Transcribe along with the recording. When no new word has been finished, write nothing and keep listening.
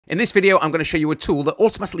In this video, I'm going to show you a tool that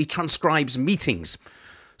automatically transcribes meetings.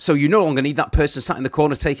 So you no longer need that person sat in the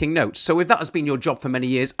corner taking notes. So if that has been your job for many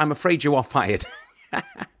years, I'm afraid you are fired.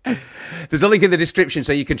 There's a link in the description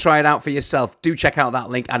so you can try it out for yourself. Do check out that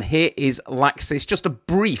link. And here is Laxis. Just a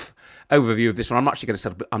brief overview of this one. I'm not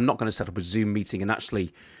going to set up a Zoom meeting and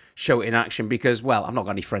actually show it in action because, well, I've not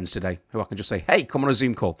got any friends today who I can just say, hey, come on a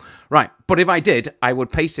Zoom call. Right, but if I did, I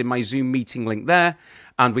would paste in my Zoom meeting link there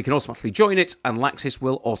and we can automatically join it and Laxis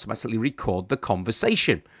will automatically record the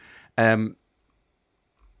conversation. I'll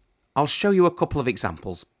show you a couple of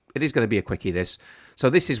examples. It is going to be a quickie, this. So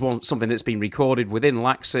this is something that's been recorded within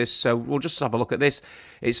Laxis. So we'll just have a look at this.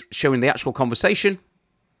 It's showing the actual conversation.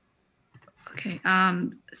 Okay.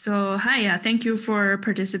 So hi, thank you for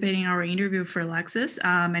participating in our interview for Laxis.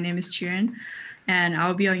 My name is Chiren, and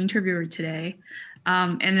I'll be your interviewer today.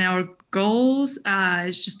 And our goals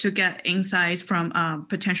is just to get insights from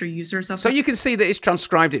potential users. So you can see that it's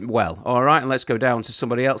transcribed it well. All right, and let's go down to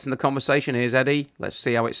somebody else in the conversation. Here's Eddie. Let's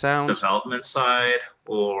see how it sounds. Development side,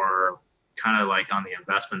 or kind of like on the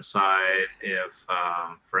investment side, if,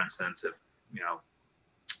 for instance,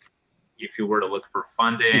 if you were to look for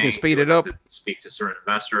funding, you can speed it up, speak to certain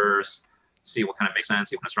investors, see what kind of makes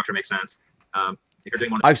sense, see what kind of structure makes sense. If you're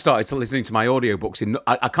doing I've started listening to my audiobooks.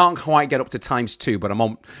 I can't quite get up to ×2, but I'm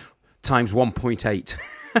on times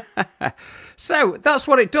 1.8. So that's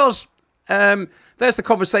what it does. There's the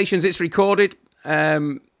conversations it's recorded. These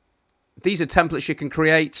are templates you can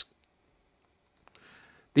create.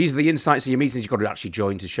 These are the insights of your meetings you've got to actually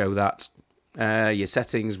join to show that. Your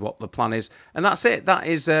settings, what the plan is. And that's it. That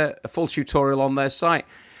is a full tutorial on their site.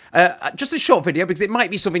 Just a short video because it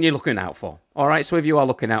might be something you're looking out for. All right, so if you are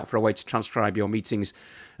looking out for a way to transcribe your meetings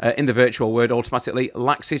in the virtual world automatically,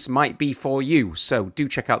 Laxis might be for you. So do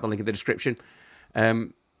check out the link in the description.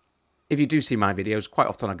 If you do see my videos, quite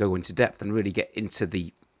often I go into depth and really get into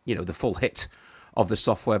the full hit of the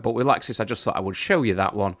software. But with Laxis, I just thought I would show you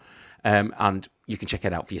that one, and you can check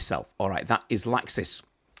it out for yourself. All right, that is Laxis.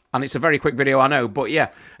 And it's a very quick video, I know, but yeah,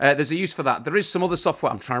 there's a use for that. There is some other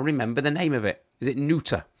software. I'm trying to remember the name of it. Is it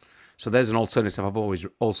Nuta? So there's an alternative I've always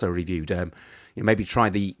also reviewed. Maybe try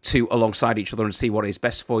the two alongside each other and see what is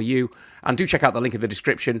best for you. And do check out the link in the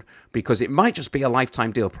description because it might just be a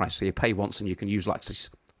lifetime deal price. So you pay once and you can use Laxis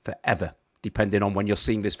forever, depending on when you're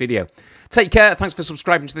seeing this video. Take care. Thanks for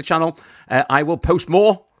subscribing to the channel. I will post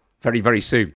more very, very soon.